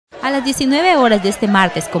A las 19 horas de este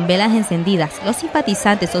martes, con velas encendidas, los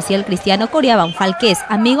simpatizantes social cristiano coreaban Falqués,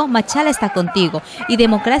 amigo, Machala está contigo, y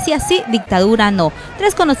democracia sí, dictadura no,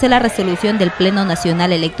 tras conocer la resolución del Pleno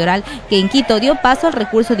Nacional Electoral que en Quito dio paso al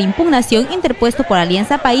recurso de impugnación interpuesto por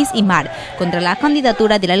Alianza País y Mar contra la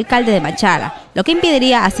candidatura del alcalde de Machala, lo que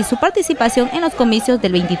impediría así su participación en los comicios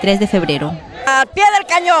del 23 de febrero. Al pie del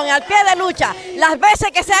cañón, al pie de lucha, las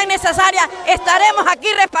veces que sean necesarias, estaremos aquí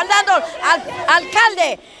respaldando al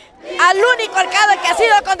alcalde, al único alcalde que ha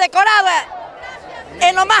sido condecorado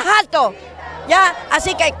en lo más alto, ¿ya?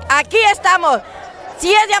 Así que aquí estamos,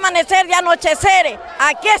 si es de amanecer, de anochecer,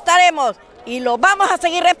 aquí estaremos y lo vamos a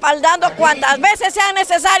seguir respaldando cuantas veces sean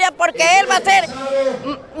necesarias porque él va a ser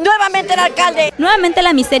nuevamente el alcalde. Nuevamente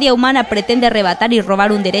la miseria humana pretende arrebatar y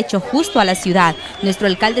robar un derecho justo a la ciudad. Nuestro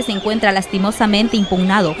alcalde se encuentra lastimosamente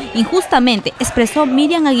impugnado, injustamente, expresó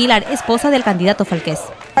Miriam Aguilar, esposa del candidato Falqués.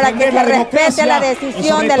 Para que se respete la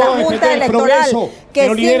decisión de la Junta Electoral, que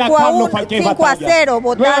 5-0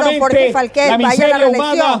 votaron porque Falqués vaya a la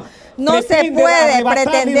reelección. No se puede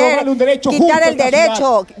pretender quitar el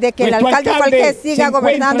derecho de que el alcalde Falqués siga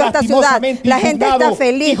gobernando esta ciudad. La gente está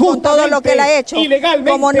feliz con todo lo que él ha hecho.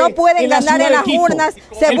 Como no pueden ganar en las urnas,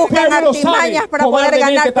 se buscan artimañas para poder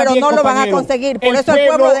ganar, pero no lo van a conseguir. Por eso el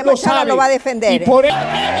pueblo de Machala lo va a defender.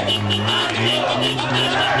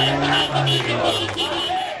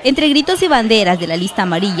 Entre gritos y banderas de la lista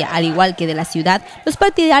amarilla, al igual que de la ciudad, los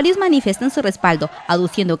partidarios manifiestan su respaldo,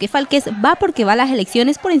 aduciendo que Falqués va porque va a las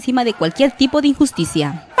elecciones por encima de cualquier tipo de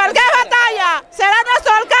injusticia. ¡Falqués batalla! ¡Será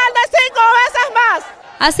nuestro alcalde 5 veces más!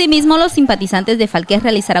 Asimismo, los simpatizantes de Falqués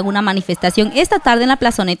realizarán una manifestación esta tarde en la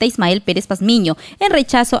plazoleta Ismael Pérez Pazmiño, en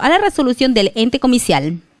rechazo a la resolución del ente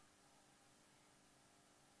comicial.